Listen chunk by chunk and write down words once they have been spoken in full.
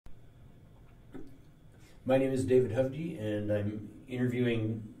My name is David Hovde, and I'm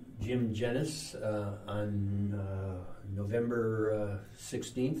interviewing James Jenness on November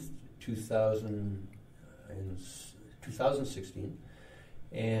 16th, 2016.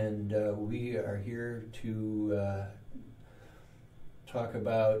 And we are here to talk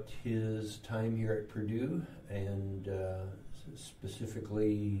about his time here at Purdue and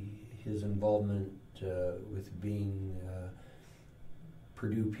specifically his involvement with being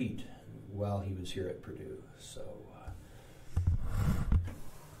Purdue Pete while he was here at Purdue. So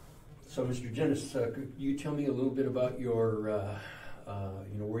Mr. Jenness, could you tell me a little bit about your,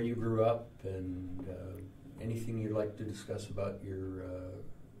 where you grew up and anything you'd like to discuss about your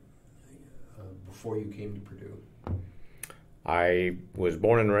before you came to Purdue? I was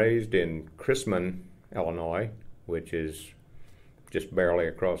born and raised in Chrisman, Illinois, which is just barely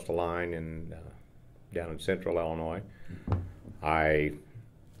across the line in down in central Illinois.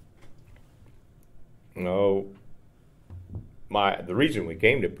 The reason we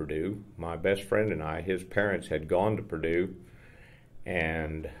came to Purdue, my best friend and I, his parents had gone to Purdue,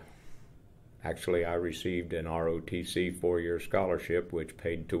 and actually I received an ROTC 4-year scholarship which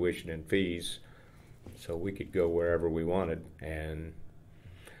paid tuition and fees so we could go wherever we wanted. And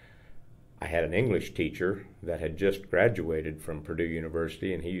I had an English teacher that had just graduated from Purdue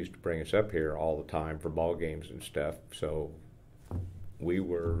University, and he used to bring us up here all the time for ball games and stuff. So we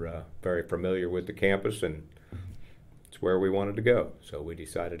were very familiar with the campus, and it's where we wanted to go. So we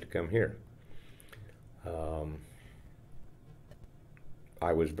decided to come here.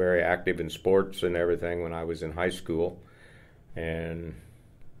 I was very active in sports and everything when I was in high school, and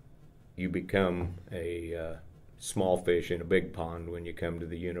you become a small fish in a big pond when you come to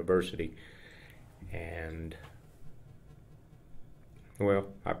the university. And well,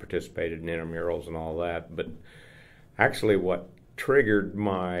 I participated in intramurals and all that, but actually what triggered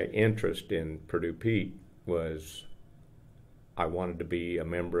my interest in Purdue Pete was I wanted to be a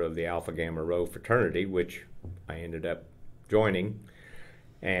member of the Alpha Gamma Rho fraternity, which I ended up joining,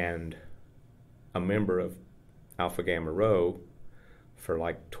 and a member of Alpha Gamma Rho for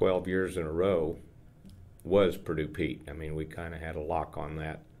like 12 years in a row was Purdue Pete. I mean, we kind of had a lock on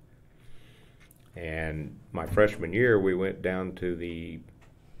that. And my freshman year, we went down to the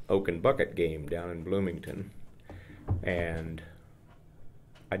Oak and Bucket game down in Bloomington, and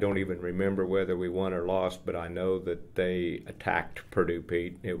I don't even remember whether we won or lost, but I know that they attacked Purdue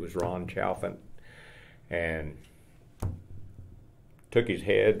Pete. It was Ron Chalfant, and took his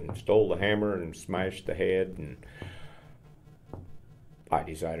head and stole the hammer and smashed the head. And I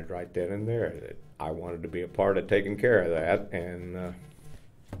decided right then and there that I wanted to be a part of taking care of that, and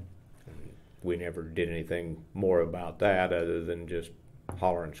we never did anything more about that other than just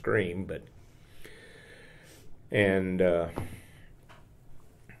holler and scream. And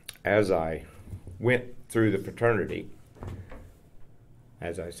as I went through the fraternity,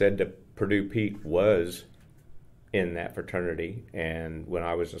 as I said, the Purdue Pete was in that fraternity, and when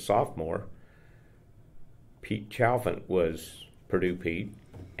I was a sophomore, Pete Chalfant was Purdue Pete,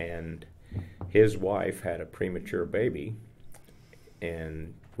 and his wife had a premature baby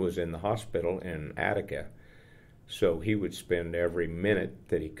and was in the hospital in Attica. So he would spend every minute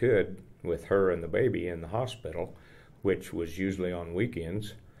that he could with her and the baby in the hospital, which was usually on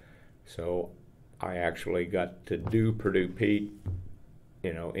weekends. So I actually got to do Purdue Pete,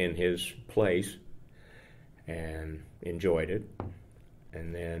 in his place, and enjoyed it.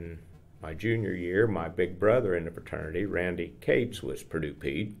 And then my junior year, my big brother in the fraternity, Randy Cates, was Purdue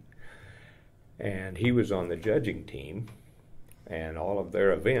Pete, and he was on the judging team, and all of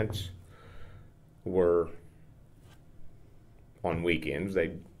their events were on weekends.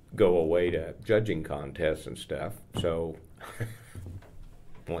 They'd go away to judging contests and stuff. So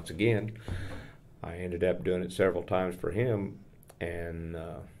once again, I ended up doing it several times for him, and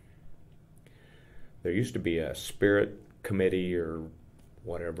there used to be a spirit committee or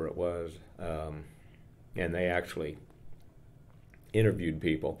whatever it was, and they actually interviewed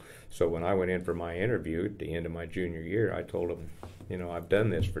people. So when I went in for my interview at the end of my junior year, I told them, I've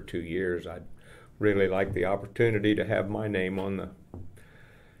done this for 2 years. I'd really like the opportunity to have my name on the,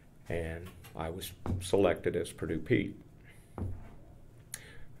 and I was selected as Purdue Pete.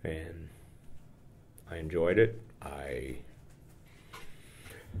 And I enjoyed it.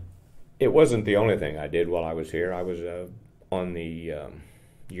 It wasn't the only thing I did while I was here. I was on the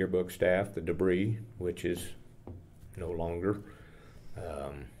yearbook staff, the Debris, which is no longer.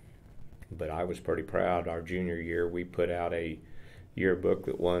 But I was pretty proud. Our junior year, we put out a yearbook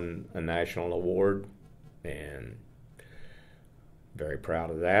that won a national award, and very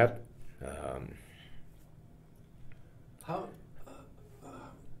proud of that. How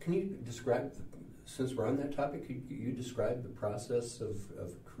can you describe since we're on that topic, could you describe the process of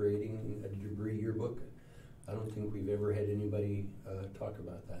creating a debris yearbook? I don't think we've ever had anybody talk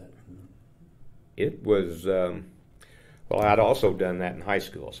about that. It was, well, I'd also done that in high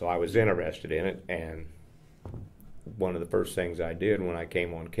school, so I was interested in it, and one of the first things I did when I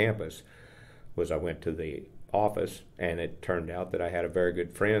came on campus was I went to the office, and it turned out that I had a very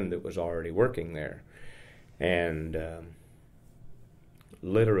good friend that was already working there. And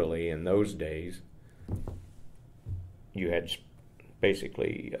literally in those days, you had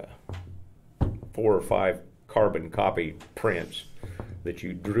basically 4 or 5 carbon copy prints that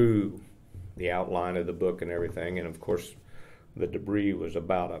you drew the outline of the book and everything. And of course, the debris was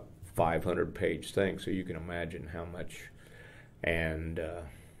about a 500-page thing, so you can imagine how much. And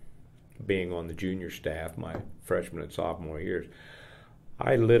being on the junior staff, my freshman and sophomore years,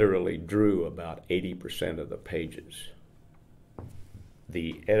 I literally drew about 80% of the pages.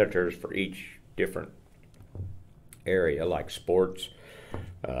 The editors for each different area, like sports,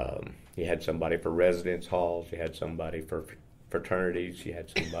 you had somebody for residence halls, you had somebody for fraternities, you had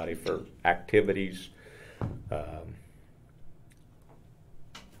somebody for activities,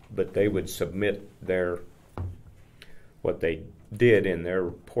 but they would submit what they did in their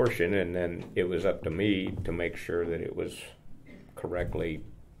portion, and then it was up to me to make sure that it was correctly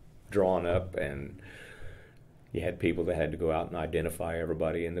drawn up. And you had people that had to go out and identify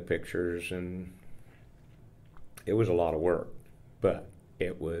everybody in the pictures, and it was a lot of work, but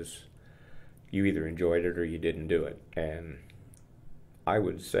it was, you either enjoyed it or you didn't do it. And I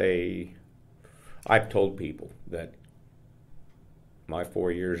would say, I've told people that my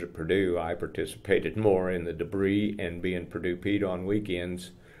 4 years at Purdue, I participated more in the debris and being Purdue Pete on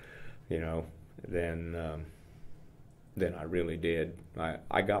weekends, than I really did.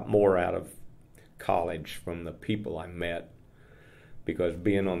 I got more out of college from the people I met, because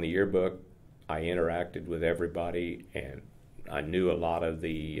being on the yearbook, I interacted with everybody, and I knew a lot of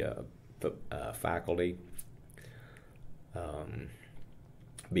the faculty.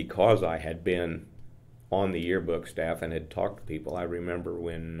 Because I had been on the yearbook staff and had talked to people. I remember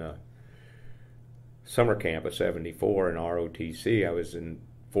when summer camp of '74 in ROTC, I was in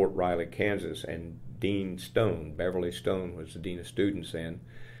Fort Riley, Kansas, and Dean Stone, Beverly Stone, was the dean of students then.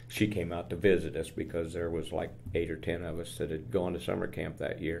 She came out to visit us because there was like 8 or 10 of us that had gone to summer camp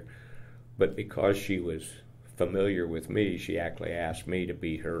that year. But because she was familiar with me, she actually asked me to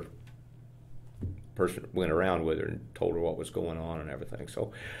be her person that went around with her and told her what was going on and everything.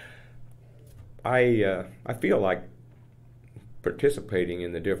 So I feel like participating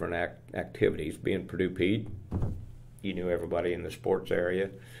in the different activities, being Purdue Pete, you knew everybody in the sports area.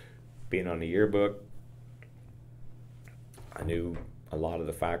 Being on the yearbook, I knew a lot of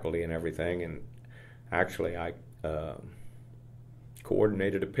the faculty and everything, and actually I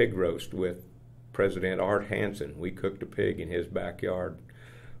coordinated a pig roast with President Art Hansen. We cooked a pig in his backyard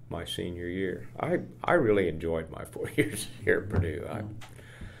my senior year. I really enjoyed my 4 years here at Purdue.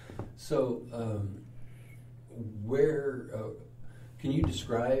 So, where can you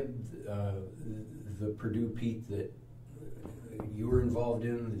describe the Purdue Pete that you were involved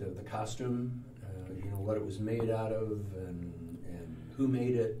in? The costume, what it was made out of, and who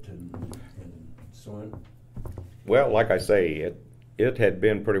made it, and so on. Well, like I say, it had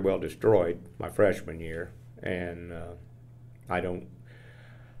been pretty well destroyed my freshman year, and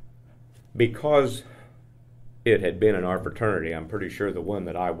because it had been in our fraternity, I'm pretty sure the one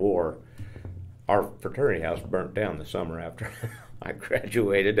that I wore, our fraternity house burnt down the summer after I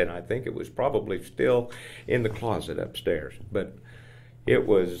graduated, and I think it was probably still in the closet upstairs. But it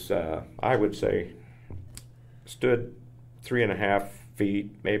was, I would say, stood 3.5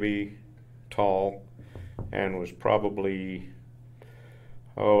 feet, maybe tall, and was probably,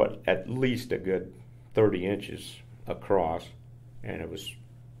 at least a good 30 inches across, and it was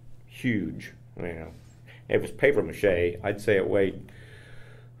huge. It was paper mache. I'd say it weighed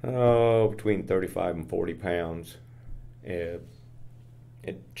between 35 and 40 pounds.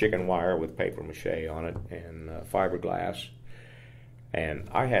 Chicken wire with paper mache on it, and fiberglass. And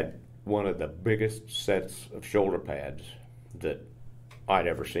I had one of the biggest sets of shoulder pads that I'd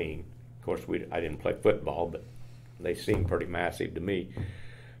ever seen. Of course, I didn't play football, but they seemed pretty massive to me.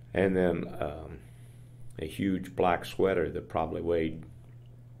 And then a huge black sweater that probably weighed,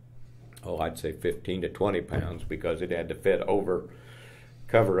 I'd say 15 to 20 pounds, because it had to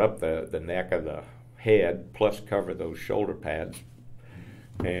cover up the neck of the head, plus cover those shoulder pads.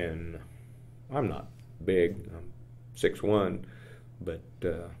 And I'm not big, I'm 6'1", but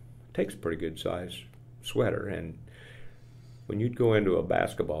it takes a pretty good size sweater. And when you'd go into a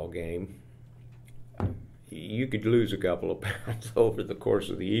basketball game, you could lose a couple of pounds over the course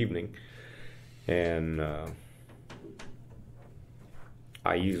of the evening. And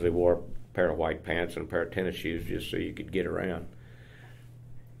I usually wore a pair of white pants and a pair of tennis shoes just so you could get around.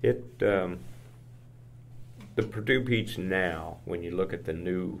 The Purdue Pete's now, when you look at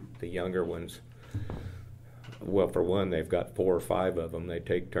the younger ones, well, for one, they've got 4 or 5 of them. They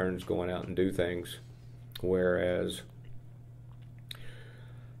take turns going out and do things, whereas,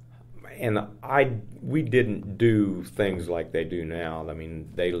 we didn't do things like they do now. I mean,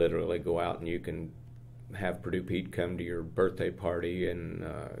 they literally go out and you can have Purdue Pete come to your birthday party, and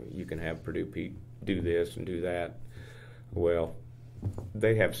you can have Purdue Pete do this and do that. Well,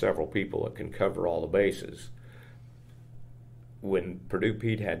 they have several people that can cover all the bases. When Purdue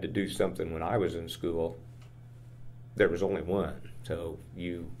Pete had to do something when I was in school, there was only one. So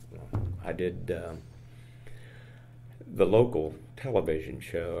I did the local television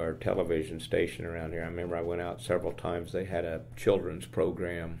show or television station around here. I remember I went out several times. They had a children's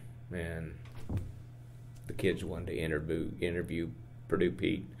program, and the kids wanted to interview Purdue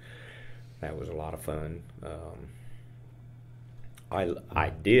Pete. That was a lot of fun.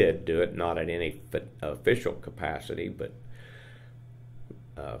 I did do it, not in any official capacity, but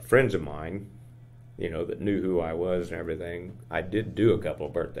friends of mine, that knew who I was and everything, I did do a couple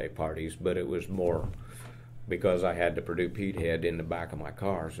of birthday parties, but it was more because I had the Purdue Pete head in the back of my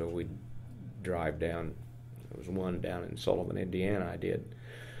car, so we'd drive down. There was one down in Sullivan, Indiana I did.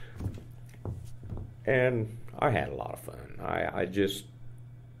 And I had a lot of fun.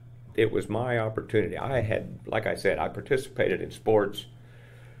 It was my opportunity. Like I said, I participated in sports,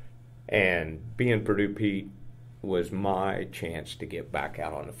 and being Purdue Pete was my chance to get back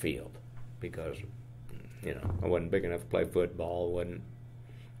out on the field because, I wasn't big enough to play football,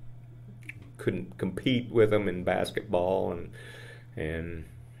 couldn't compete with them in basketball, and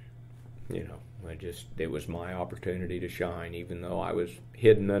it was my opportunity to shine, even though I was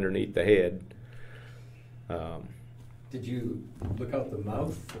hidden underneath the head. Did you look out the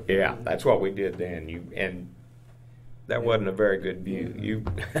mouth? Yeah, that's what we did then. That wasn't a very good view.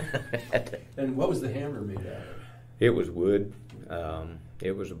 And what was the hammer made out of? It was wood.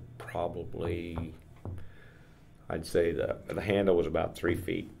 It was probably, I'd say the handle was about 3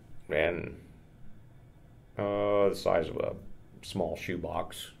 feet, and the size of a small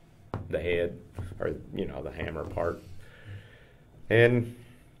shoebox, the head, or the hammer part. And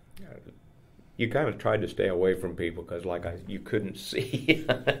you kind of tried to stay away from people because, you couldn't see.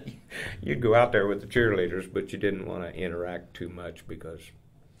 You'd go out there with the cheerleaders, but you didn't want to interact too much because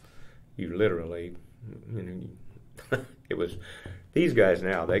you literally, it was, these guys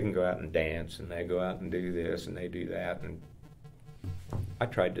now, they can go out and dance, and they go out and do this, and they do that, and I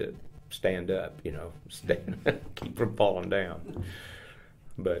tried to stand up, keep from falling down.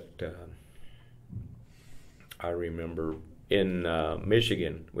 But I remember in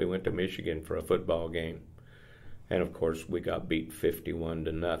Michigan, we went to Michigan for a football game, and of course we got beat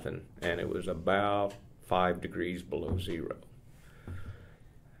 51-0, and it was about 5 degrees below zero.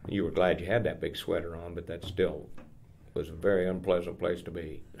 You were glad you had that big sweater on, but that still was a very unpleasant place to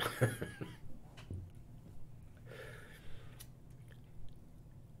be.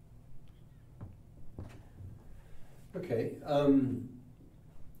 Okay,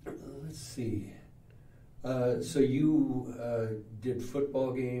 let's see. So you did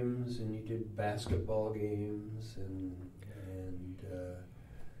football games, and you did basketball games, and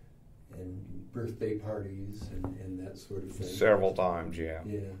birthday parties, and that sort of thing. Several times, yeah.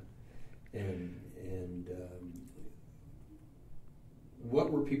 Yeah, and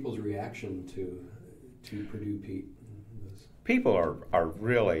what were people's reaction to Purdue Pete? People are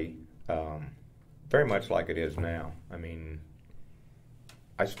really very much like it is now. I mean,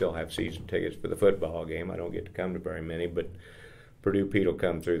 I still have season tickets for the football game. I don't get to come to very many, but Purdue Pete will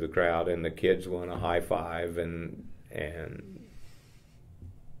come through the crowd, and the kids want to high five, and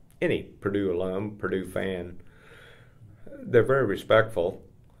any Purdue alum, Purdue fan, they're very respectful.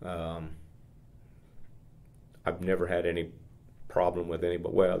 I've never had any problem with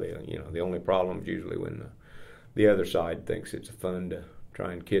anybody. Well, the only problem is usually when the other side thinks it's fun to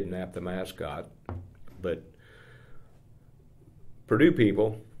try and kidnap the mascot. But Purdue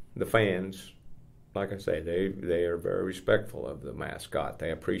people, the fans, like I say, they are very respectful of the mascot. They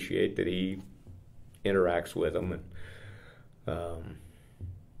appreciate that he interacts with them, and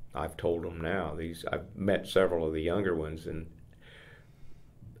I've told them now. I've met several of the younger ones, and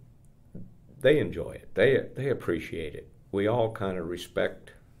they enjoy it. They appreciate it. We all kind of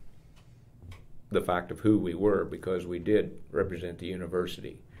respect the fact of who we were because we did represent the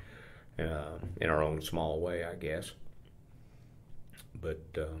university in our own small way, I guess. But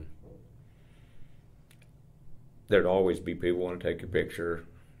there'd always be people want to take a picture.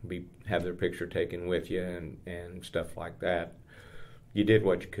 have their picture taken with you and stuff like that. You did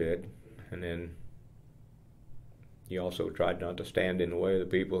what you could, and then you also tried not to stand in the way of the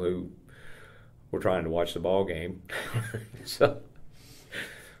people who were trying to watch the ball game. So,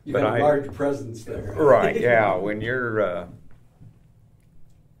 you got a large presence there. Right, yeah. When you're,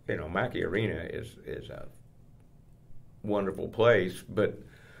 Mackey Arena is a wonderful place, but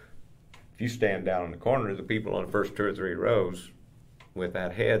if you stand down in the corner, the people on the first 2 or 3 rows with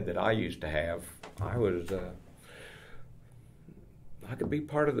that head that I used to have, I could be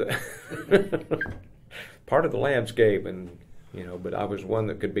part of the part of the landscape, and but I was one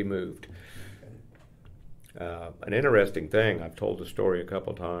that could be moved. An interesting thing, I've told the story a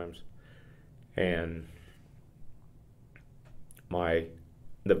couple times, and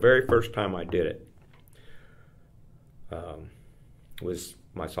the very first time I did it was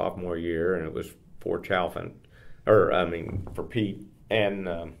my sophomore year, and it was for for Pete and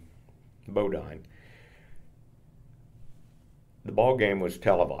Bodine. The ball game was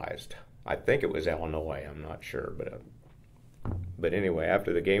televised. I think it was Illinois, I'm not sure, but anyway,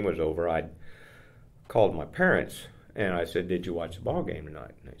 after the game was over, I called my parents and I said, "Did you watch the ball game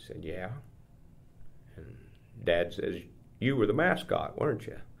tonight?" And they said, "Yeah." And Dad says, "You were the mascot, weren't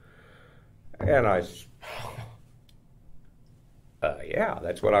you?" And I said, "Yeah,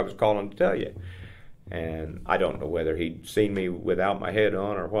 that's what I was calling to tell you." And I don't know whether he'd seen me without my head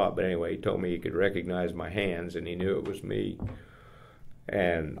on or what, but anyway, he told me he could recognize my hands and he knew it was me.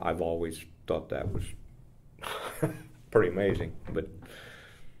 And I've always thought that was pretty amazing, but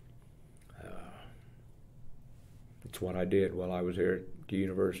it's what I did while I was here at the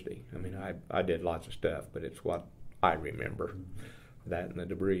university. I mean, I did lots of stuff, but it's what I remember, that and the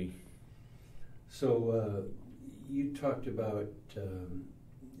debris. So you talked about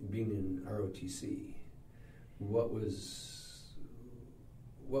being in ROTC. What was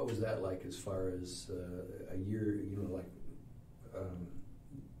that like as far as a year,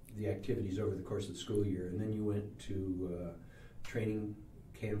 the activities over the course of the school year, and then you went to training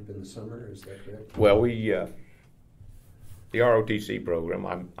camp in the summer, is that correct? Well, the ROTC program,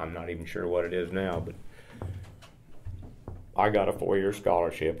 I'm not even sure what it is now, but I got a 4-year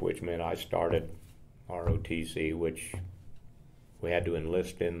scholarship, which meant I started ROTC, which we had to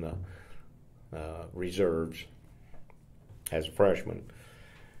enlist in the reserves as a freshman.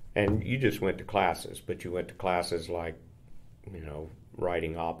 And you just went to classes, but you went to classes like,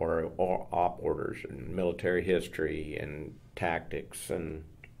 writing op orders and military history and tactics. And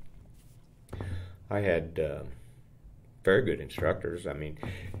I had very good instructors. I mean,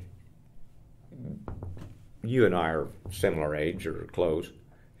 you and I are similar age or close,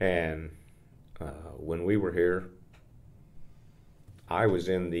 and when we were here, I was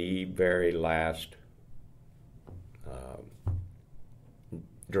in the very last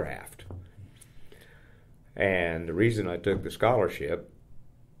draft. And the reason I took the scholarship,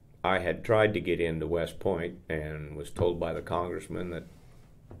 I had tried to get into West Point and was told by the congressman that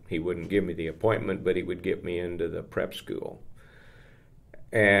he wouldn't give me the appointment, but he would get me into the prep school.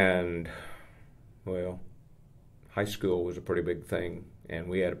 And, well, high school was a pretty big thing, and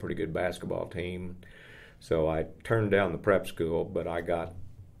we had a pretty good basketball team. So I turned down the prep school, but I got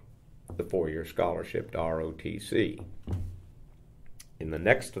the 4-year scholarship to ROTC. In the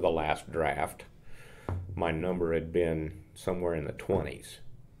next to the last draft, my number had been somewhere in the 20s.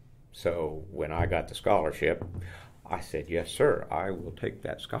 So when I got the scholarship, I said, "Yes, sir, I will take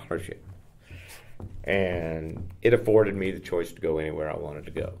that scholarship." And it afforded me the choice to go anywhere I wanted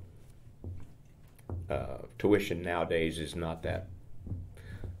to go. Tuition nowadays is not that.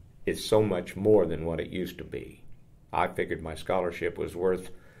 It's so much more than what it used to be. I figured my scholarship was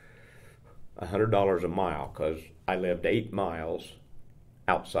worth $100 a mile because I lived 8 miles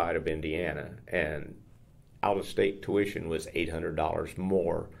outside of Indiana, and out-of-state tuition was $800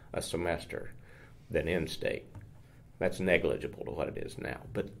 more a semester than in-state. That's negligible to what it is now,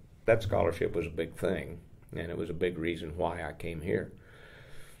 but that scholarship was a big thing, and it was a big reason why I came here.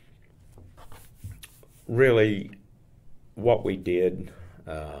 Really, what we did,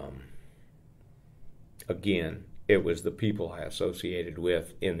 again, it was the people I associated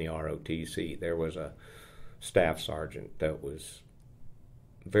with in the ROTC. There was a staff sergeant that was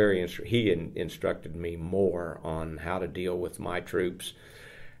he instructed me more on how to deal with my troops,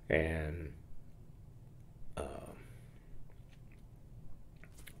 and of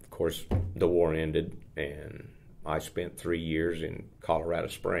course the war ended and I spent 3 years in Colorado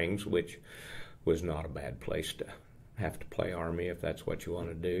Springs, which was not a bad place to have to play Army if that's what you want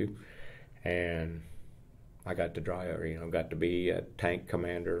to do. And I got to got to be a tank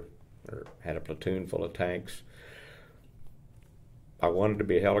commander, or had a platoon full of tanks. I wanted to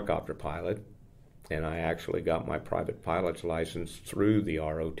be a helicopter pilot, and I actually got my private pilot's license through the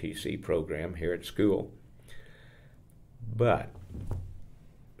ROTC program here at school. But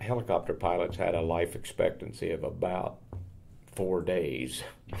helicopter pilots had a life expectancy of about 4 days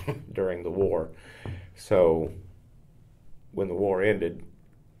during the war. So when the war ended,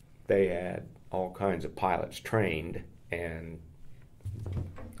 they had all kinds of pilots trained, and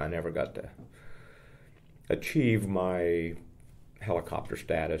I never got to achieve my helicopter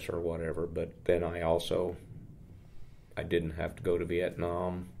status or whatever. But then I didn't have to go to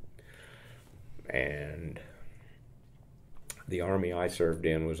Vietnam, and the Army I served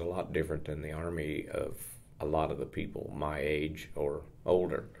in was a lot different than the Army of a lot of the people my age or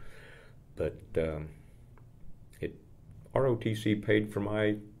older. But ROTC paid for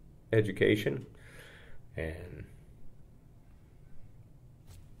my education, and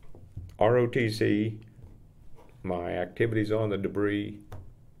ROTC, my activities on the debris,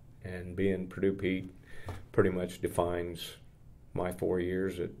 and being Purdue Pete pretty much defines my 4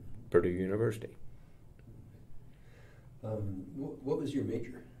 years at Purdue University. What was your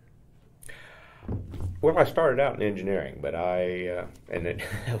major? Well, I started out in engineering, but that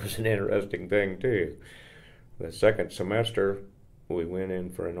was an interesting thing too. The second semester, we went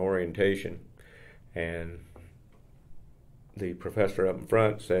in for an orientation, and the professor up in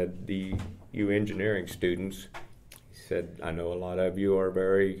front said, you engineering students, he said, I know a lot of you are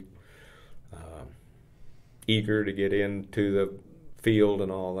very eager to get into the field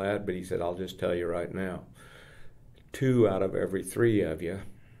and all that, but he said, I'll just tell you right now, 2 out of every 3 of you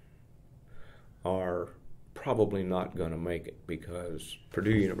are probably not going to make it, because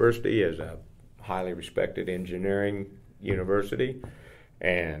Purdue University is a highly respected engineering university,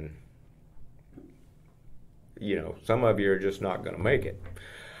 and some of you are just not going to make it.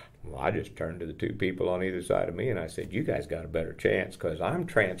 Well, I just turned to the 2 people on either side of me and I said, you guys got a better chance, because I'm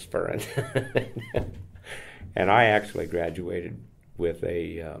transferring. And I actually graduated with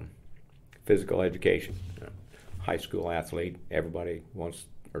a physical education. High school athlete, everybody wants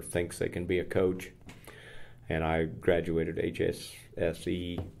or thinks they can be a coach, and I graduated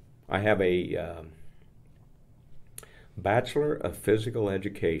HSSE. I have a Bachelor of Physical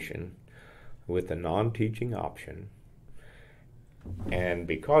Education with a non-teaching option, and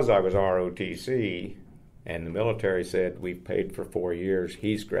because I was ROTC and the military said we've paid for 4 years,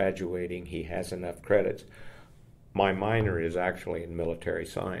 he's graduating, he has enough credits. My minor is actually in military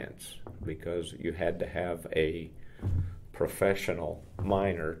science, because you had to have a professional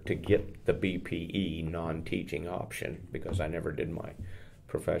minor to get the BPE non-teaching option, because I never did my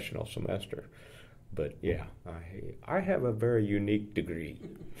professional semester. But yeah, I have a very unique degree.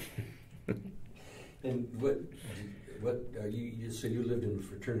 And what are you? So you lived in a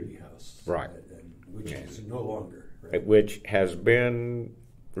fraternity house, right? Which is no longer, right? Which has been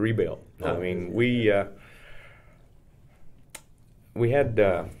rebuilt. Oh, I mean, we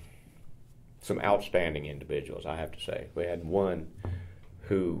had some outstanding individuals, I have to say. We had one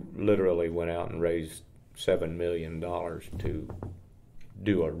who literally went out and raised $7 million to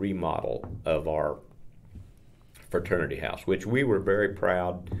do a remodel of our fraternity house, which we were very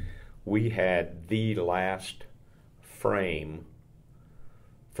proud. We had the last frame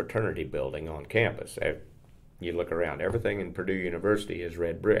fraternity building on campus. You look around, everything in Purdue University is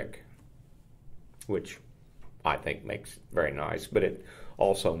red brick, which I think makes it very nice, but it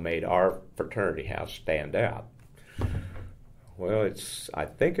also made our fraternity house stand out. Well, I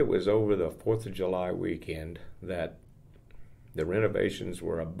think it was over the 4th of July weekend that the renovations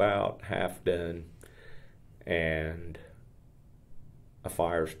were about half done, and a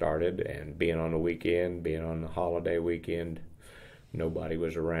fire started, and being on the holiday weekend, nobody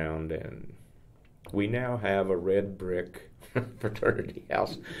was around, and we now have a red brick fraternity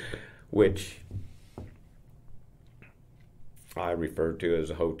house, which I refer to as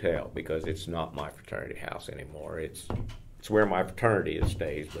a hotel, because it's not my fraternity house anymore. It's where my fraternity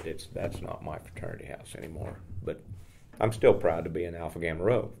stays, but that's not my fraternity house anymore. But I'm still proud to be in Alpha Gamma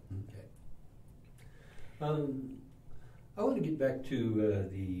Rho. Okay. I want to get back to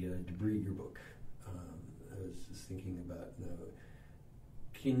the debris yearbook. I was just thinking about,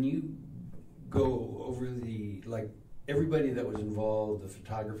 can you go over everybody that was involved, the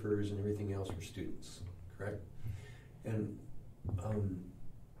photographers and everything else were students, correct? And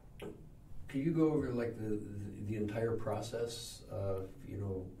can you go over the entire process of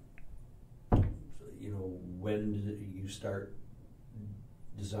when did you start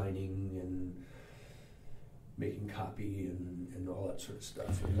designing and making copy and all that sort of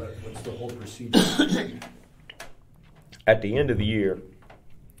stuff, and what's the whole procedure? At the end of the year,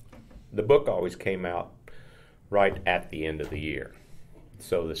 the book always came out right at the end of the year.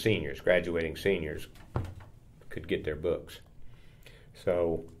 so the seniors, graduating seniors, could get their books.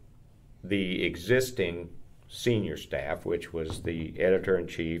 So the existing senior staff, which was the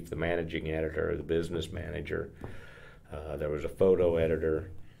editor-in-chief, the managing editor, the business manager, there was a photo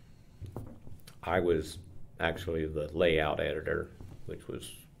editor. I was actually the layout editor, which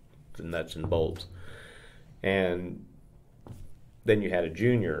was the nuts and bolts. And then you had a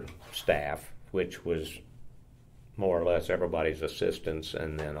junior staff, which was more or less everybody's assistants,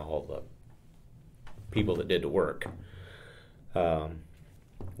 and then all the people that did the work.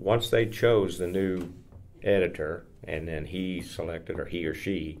 Once they chose the new editor, and then he selected, or he or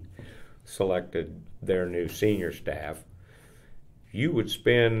she selected their new senior staff, you would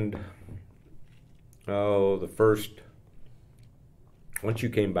spend, once you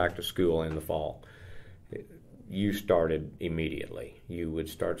came back to school in the fall, you started immediately. You would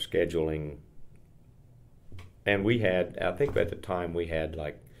start scheduling, and we had, I think at the time we had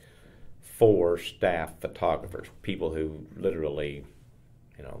like 4 staff photographers, people who literally,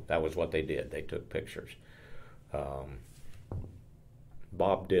 that was what they did. They took pictures.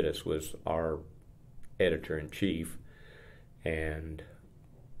 Bob Dittus was our editor-in-chief, and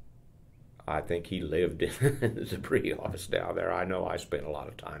I think he lived in the Zabri office down there. I know I spent a lot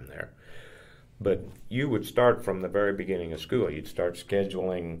of time there. But you would start from the very beginning of school. You'd start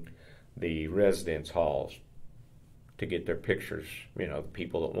scheduling the residence halls to get their pictures, the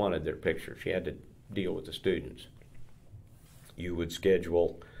people that wanted their pictures. You had to deal with the students. You would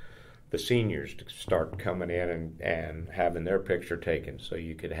schedule the seniors to start coming in and having their picture taken so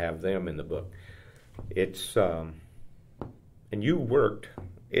you could have them in the book. It's, and you worked,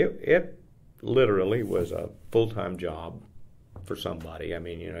 it literally was a full-time job for somebody. I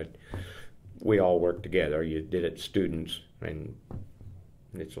mean, we all worked together. You did it, students, and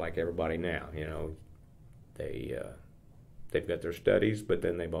it's like everybody now, they've got their studies, but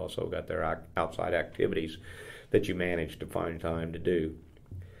then they've also got their outside activities that you manage to find time to do.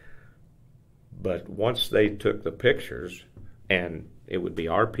 But once they took the pictures, and it would be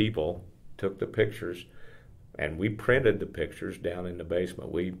our people took the pictures, and we printed the pictures down in the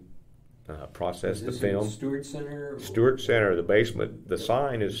basement. We processed the film. Stewart Center? Stewart Center, the basement. The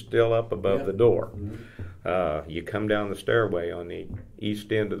sign is still up above the door. Mm-hmm. You come down the stairway on the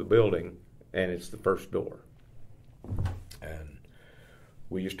east end of the building, and it's the first door. And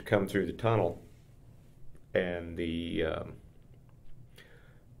we used to come through the tunnel, and the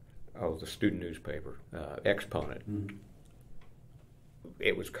student newspaper, Exponent. Mm-hmm.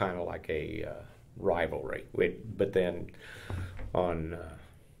 It was kind of like a rivalry. But then on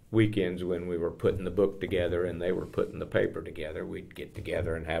weekends when we were putting the book together and they were putting the paper together, we'd get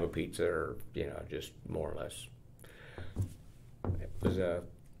together and have a pizza, or just more or less. It was a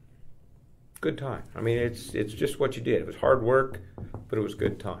good time. I mean, it's just what you did. It was hard work, but it was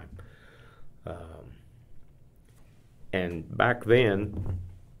good time. And back then,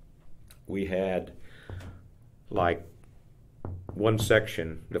 we had like one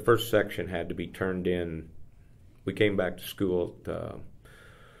section. The first section had to be turned in. We came back to school the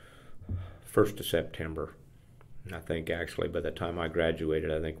 1st of September. I think actually by the time I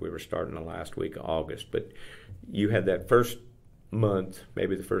graduated, I think we were starting the last week of August. But you had that first month,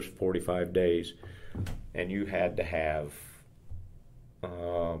 maybe the first 45 days, and you had to have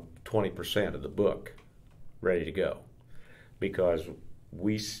 20% of the book ready to go, because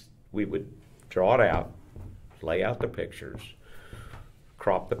we would draw it out, lay out the pictures,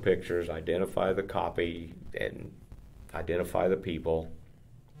 crop the pictures, identify the copy, and identify the people,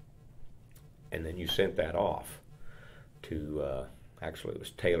 and then you sent that off to, actually it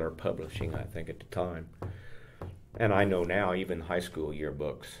was Taylor Publishing, I think, at the time. And I know now, even high school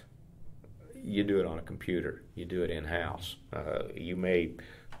yearbooks, you do it on a computer. You do it in-house. You may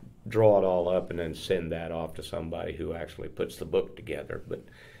draw it all up and then send that off to somebody who actually puts the book together, but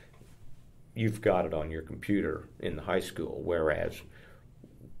you've got it on your computer in the high school, whereas,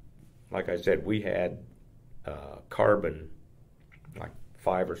 like I said, we had carbon, like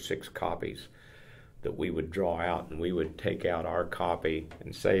 5 or 6 copies that we would draw out, and we would take out our copy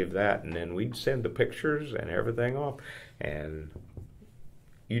and save that, and then we'd send the pictures and everything off, and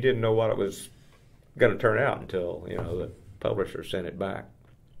you didn't know what it was going to turn out until the publisher sent it back.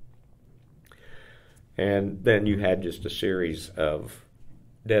 And then you had just a series of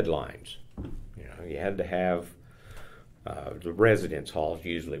deadlines. You had to have the residence halls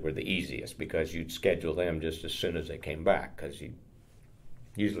usually were the easiest, because you'd schedule them just as soon as they came back, because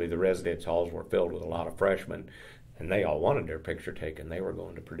usually the residence halls were filled with a lot of freshmen, and they all wanted their picture taken. They were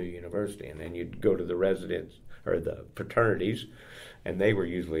going to Purdue University, and then you'd go to the residence or the fraternities, and they were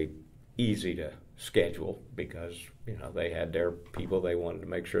usually easy to schedule because, you know, they had their people, they wanted to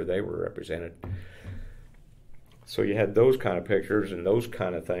make sure they were represented. So you had those kind of pictures and those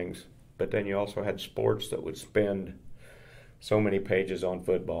kind of things, but then you also had sports that would spend so many pages on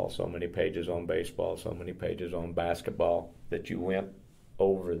football, so many pages on baseball, so many pages on basketball, that you went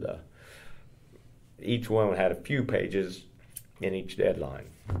over each one had a few pages in each deadline.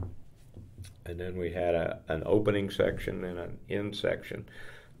 And then we had an opening section and an end section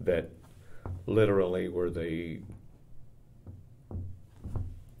that literally were the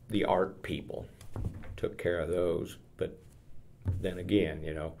art people took care of those. But then again,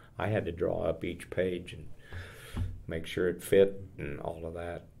 you know, I had to draw up each page and make sure it fit and all of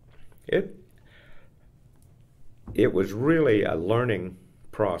that. It was really a learning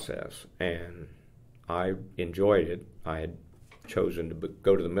process, and I enjoyed it. I had chosen to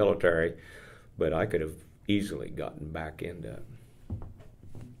go to the military, but I could have easily gotten back into,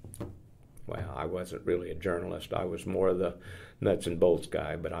 well, I wasn't really a journalist. I was more the nuts and bolts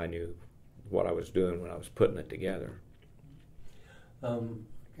guy, but I knew what I was doing when I was putting it together.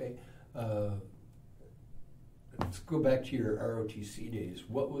 Okay. Let's go back to your ROTC days.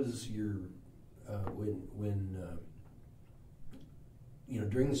 What was your, when you know,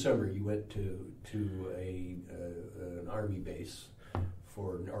 during the summer you went to an Army base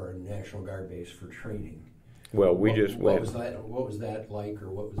or a National Guard base for training? Well, What was that like,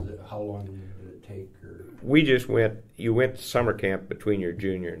 or what was it? How long did it take? Or we just went. You went to summer camp between your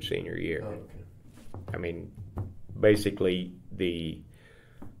junior and senior year. oh, okay. I mean, basically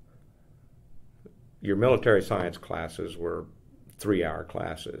your military science classes were 3-hour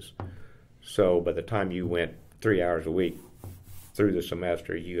classes. So by the time you went 3 hours a week through the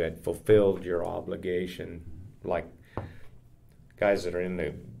semester, you had fulfilled your obligation. Like guys that are in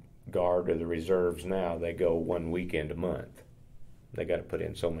the Guard or the reserves now, they go 1 weekend a month. They got to put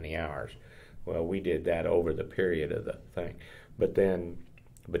in so many hours. Well, we did that over the period of the thing. But then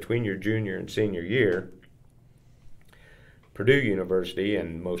between your junior and senior year, Purdue University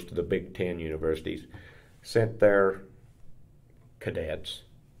and most of the Big Ten universities sent their cadets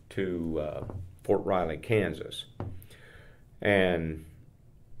to Fort Riley, Kansas. And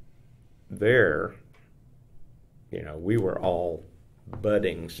there, you know, we were all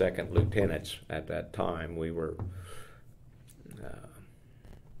budding second lieutenants at that time. We were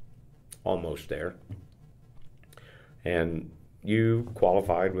almost there. And you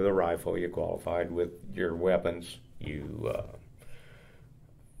qualified with a rifle, you qualified with your weapons, you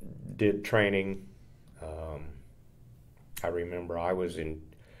did training. I remember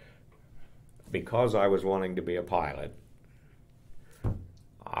because I was wanting to be a pilot,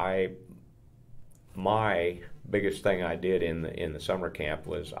 my biggest thing I did in the summer camp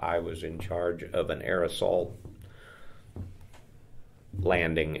was I was in charge of an air assault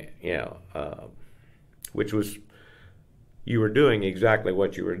landing, you know, which was, you were doing exactly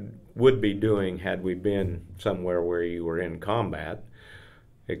what you would be doing had we been somewhere where you were in combat,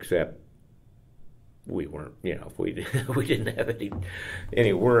 except we weren't, you know, we didn't have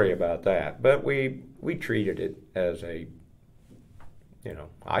any worry about that. But we treated it as a, you know,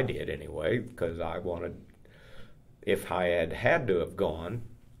 I did anyway, because I wanted, if I had to have gone,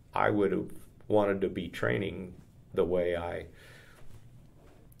 I would have wanted to be training the way I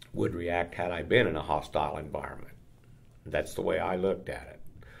would react had I been in a hostile environment. That's the way I looked at it.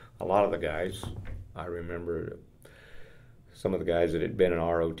 A lot of the guys, I remember some of the guys that had been in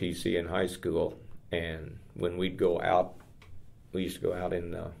ROTC in high school, and when we'd go out, we used to go out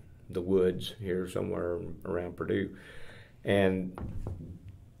in the woods here somewhere around Purdue, and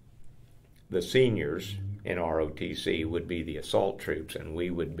the seniors in ROTC would be the assault troops, and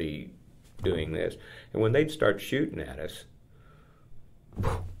we would be doing this. And when they'd start shooting at us,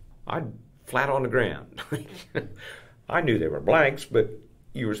 I'd flat on the ground. I knew they were blanks, but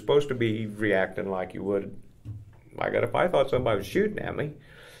you were supposed to be reacting like you would. Like if I thought somebody was shooting at me,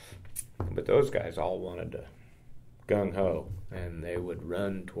 but those guys all wanted to gung-ho, and they would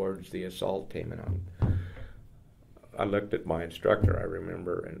run towards the assault team. And I looked at my instructor, I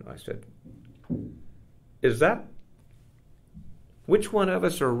remember, and I said, which one of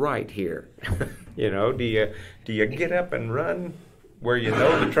us are right here? You know, do you get up and run where you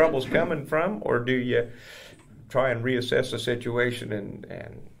know the trouble's coming from, or do you try and reassess the situation and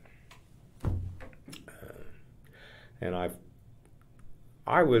I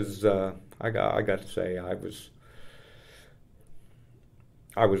got to say I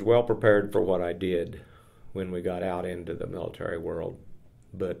was well prepared for what I did when we got out into the military world,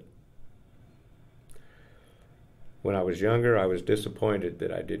 but when I was younger, I was disappointed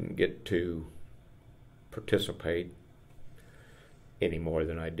that I didn't get to participate any more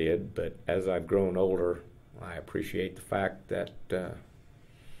than I did, but as I've grown older, I appreciate the fact that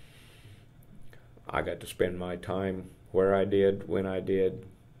I got to spend my time where I did, when I did,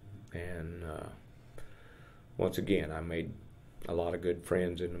 and once again, I made a lot of good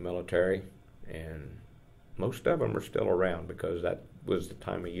friends in the military, and most of them are still around because that was the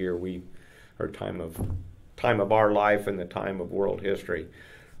time of year time of our life and the time of world history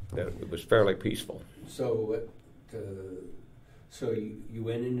that it was fairly peaceful. So so you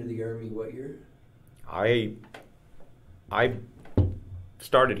went into the Army what year? I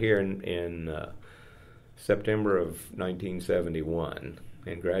started here in September of 1971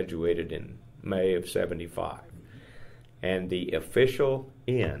 and graduated in May of 75. And the official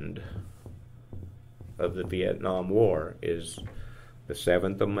end of the Vietnam War is the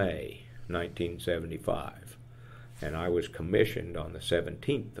 7th of May, 1975. And I was commissioned on the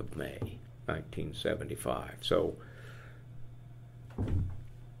 17th of May, 1975. So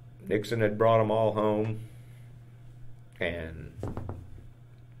Nixon had brought them all home, and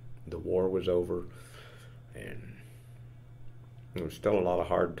the war was over, and there was still a lot of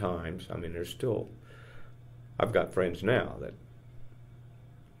hard times. I mean, I've got friends now that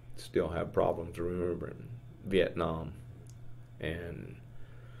still have problems remembering Vietnam. And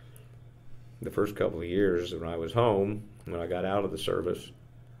the first couple of years when I was home, when I got out of the service,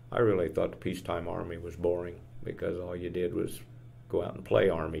 I really thought the peacetime Army was boring because all you did was go out and play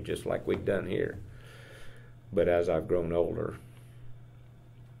Army just like we'd done here. But as I've grown older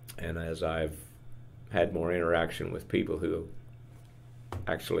and as I've had more interaction with people who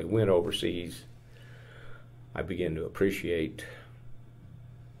actually went overseas, I began to appreciate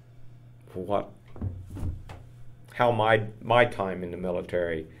how my time in the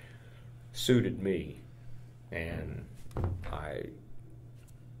military suited me, and I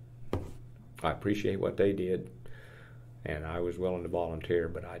appreciate what they did, and I was willing to volunteer,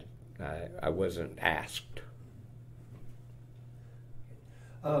 but I wasn't asked.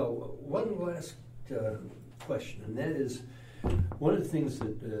 One last question, and that is, one of the things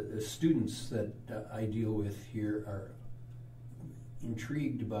that the students that I deal with here are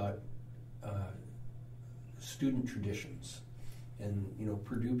intrigued about student traditions, and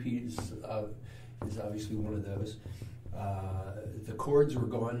Purdue Pete is obviously one of those. The cords were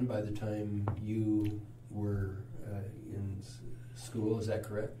gone by the time you were in school. Is that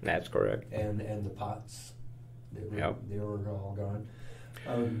correct? That's correct. And the pots, they were all gone.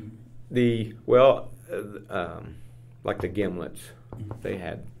 Like the gimlets, they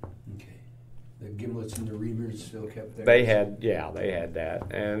had. Okay. The gimlets and the reamers still kept theirs? They had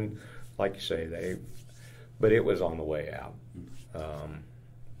that, and like you say, but it was on the way out.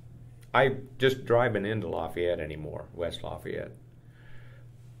 I just driving into Lafayette anymore, West Lafayette.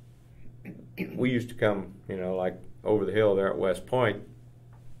 We used to come, like over the hill there at West Point,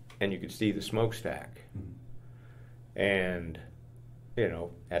 and you could see the smokestack. And,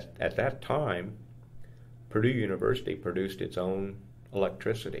 at that time, Purdue University produced its own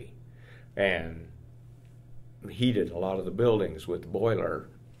electricity and heated a lot of the buildings with the boiler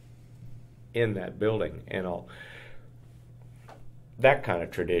in that building and all. That kind of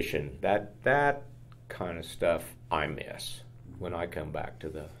tradition, that kind of stuff I miss when I come back to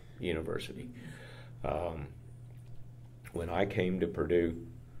the university. When I came to Purdue,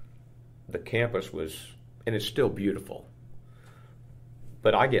 the campus was, and it's still beautiful,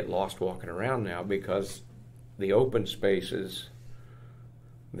 but I get lost walking around now because the open spaces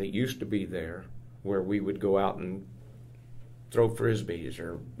that used to be there where we would go out and throw frisbees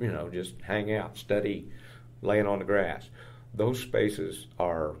or, just hang out, study, laying on the grass, those spaces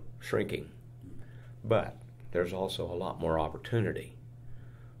are shrinking. But there's also a lot more opportunity.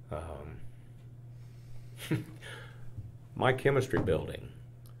 My chemistry building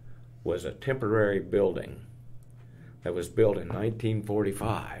was a temporary building that was built in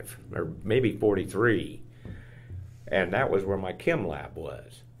 1945, or maybe 43, and that was where my chem lab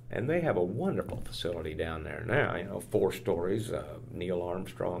was. And they have a wonderful facility down there now, 4 stories, Neil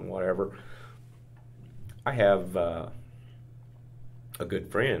Armstrong, whatever. I have a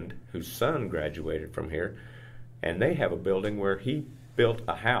good friend whose son graduated from here, and they have a building where he built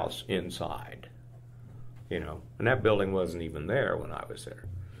a house inside, and that building wasn't even there when I was there.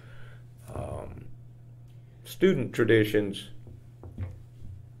 Student traditions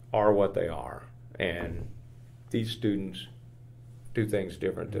are what they are, and these students do things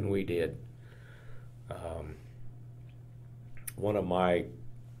different than we did. One of my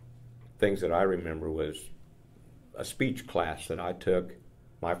things that I remember was a speech class that I took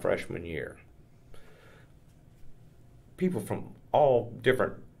my freshman year. People from all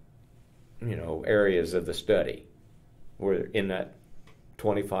different, areas of the study were in that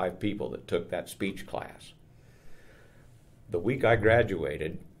 25 people that took that speech class. The week I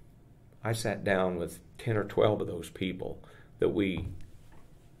graduated, I sat down with 10 or 12 of those people that we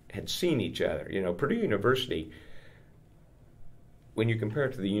had seen each other. You know, Purdue University, when you compare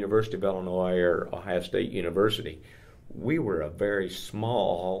it to the University of Illinois or Ohio State University, we were a very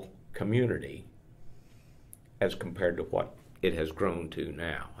small community as compared to what it has grown to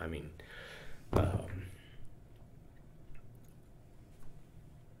now. I mean,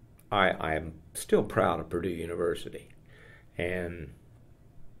 I am still proud of Purdue University,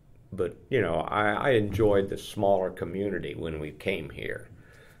 but you know, I enjoyed the smaller community when we came here,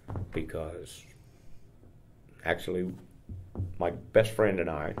 because actually my best friend and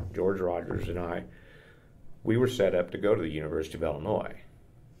I, George Rogers and I, we were set up to go to the University of Illinois,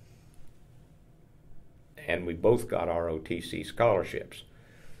 and we both got ROTC scholarships.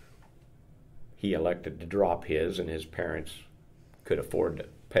 He elected to drop his, and his parents could afford to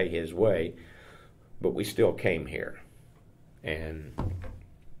pay his way, but we still came here. And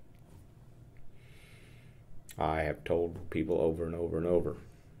I have told people over and over and over,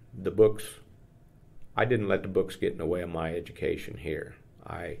 the books, I didn't let the books get in the way of my education here.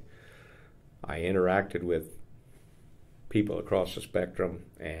 I interacted with people across the spectrum,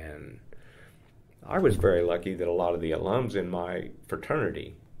 and I was very lucky that a lot of the alums in my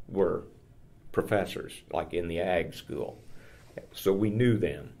fraternity were professors, like in the ag school. So we knew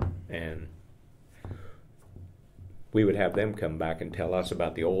them, and we would have them come back and tell us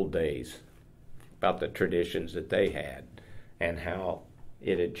about the old days, about the traditions that they had, and how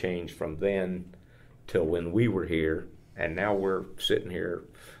it had changed from then till when we were here. And now we're sitting here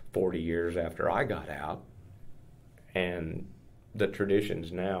 40 years after I got out, and the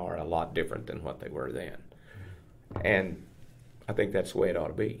traditions now are a lot different than what they were then. And I think that's the way it ought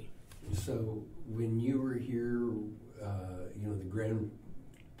to be. So when you were here, you know, the Grand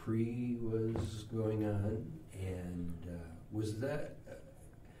Prix was going on, and was that,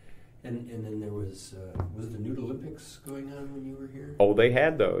 and then there was the Nude Olympics going on when you were here? Oh, they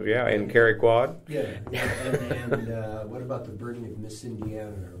had those, yeah, in Cary Quad. Yeah, and what about the burning of Miss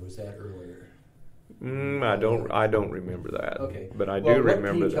Indiana, or was that earlier? I don't remember that. Okay, but I do remember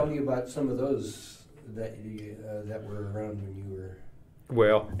that. Can you tell me about some of those that were around when you were?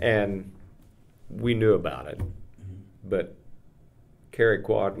 Well, and we knew about it, but Cary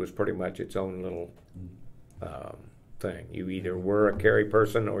Quad was pretty much its own little thing. You either were a Cary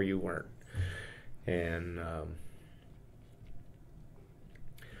person or you weren't. And the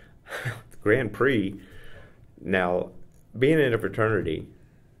Grand Prix, now, being in a fraternity,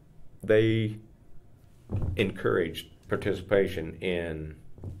 they encouraged participation in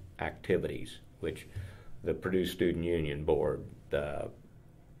activities, which the Purdue Student Union Board, the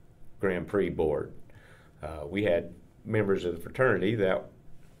Grand Prix Board, we had members of the fraternity that,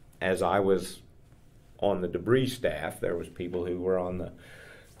 as I was on the debris staff, there was people who were on the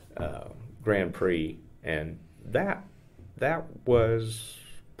Grand Prix, and that was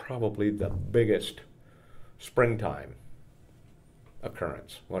probably the biggest springtime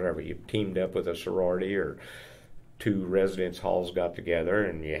occurrence. Whatever, you teamed up with a sorority or two residence halls got together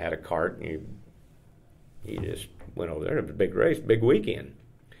and you had a cart and you just went over there. It was a big race, big weekend.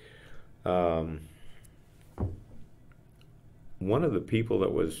 One of the people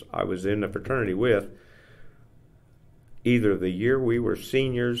that I was in the fraternity with, either the year we were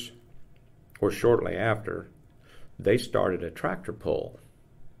seniors or shortly after, they started a tractor pull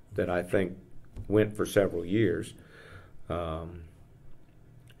that I think went for several years.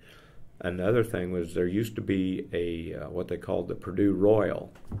 Another thing was there used to be a what they called the Purdue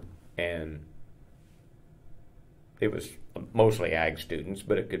Royal, and it was mostly ag students,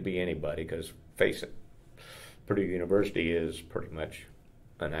 but it could be anybody, because face it, Purdue University is pretty much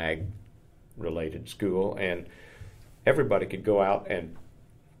an ag-related school, and everybody could go out and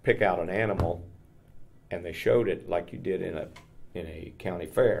pick out an animal, and they showed it like you did in a county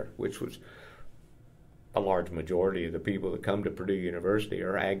fair, which was a large majority of the people that come to Purdue University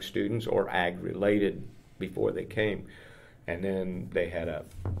are ag students or ag-related before they came. And then they had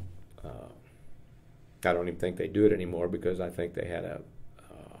I don't even think they do it anymore, because I think they had a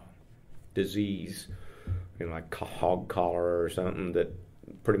disease, like hog cholera or something, that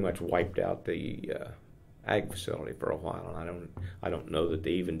pretty much wiped out the ag facility for a while. And I don't know that they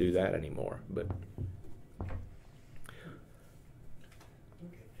even do that anymore. But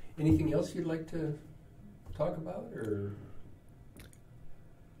okay. Anything else you'd like to talk about, or?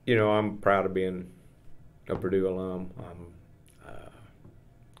 I'm proud of being a Purdue alum.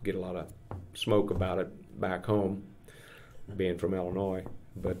 Get a lot of smoke about it back home, being from Illinois,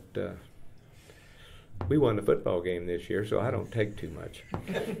 but We won the football game this year, so I don't take too much.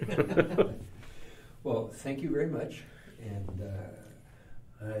 Well, thank you very much. And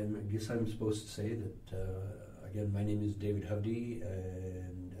I guess I'm supposed to say that, again, my name is David Hovde,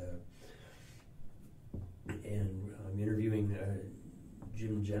 and I'm interviewing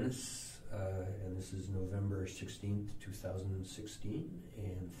James Jenness, and this is November 16th, 2016.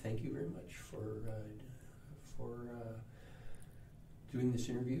 And thank you very much for doing this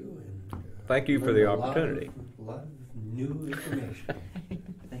interview. And thank you for the opportunity. A lot of new information.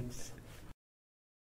 Thanks.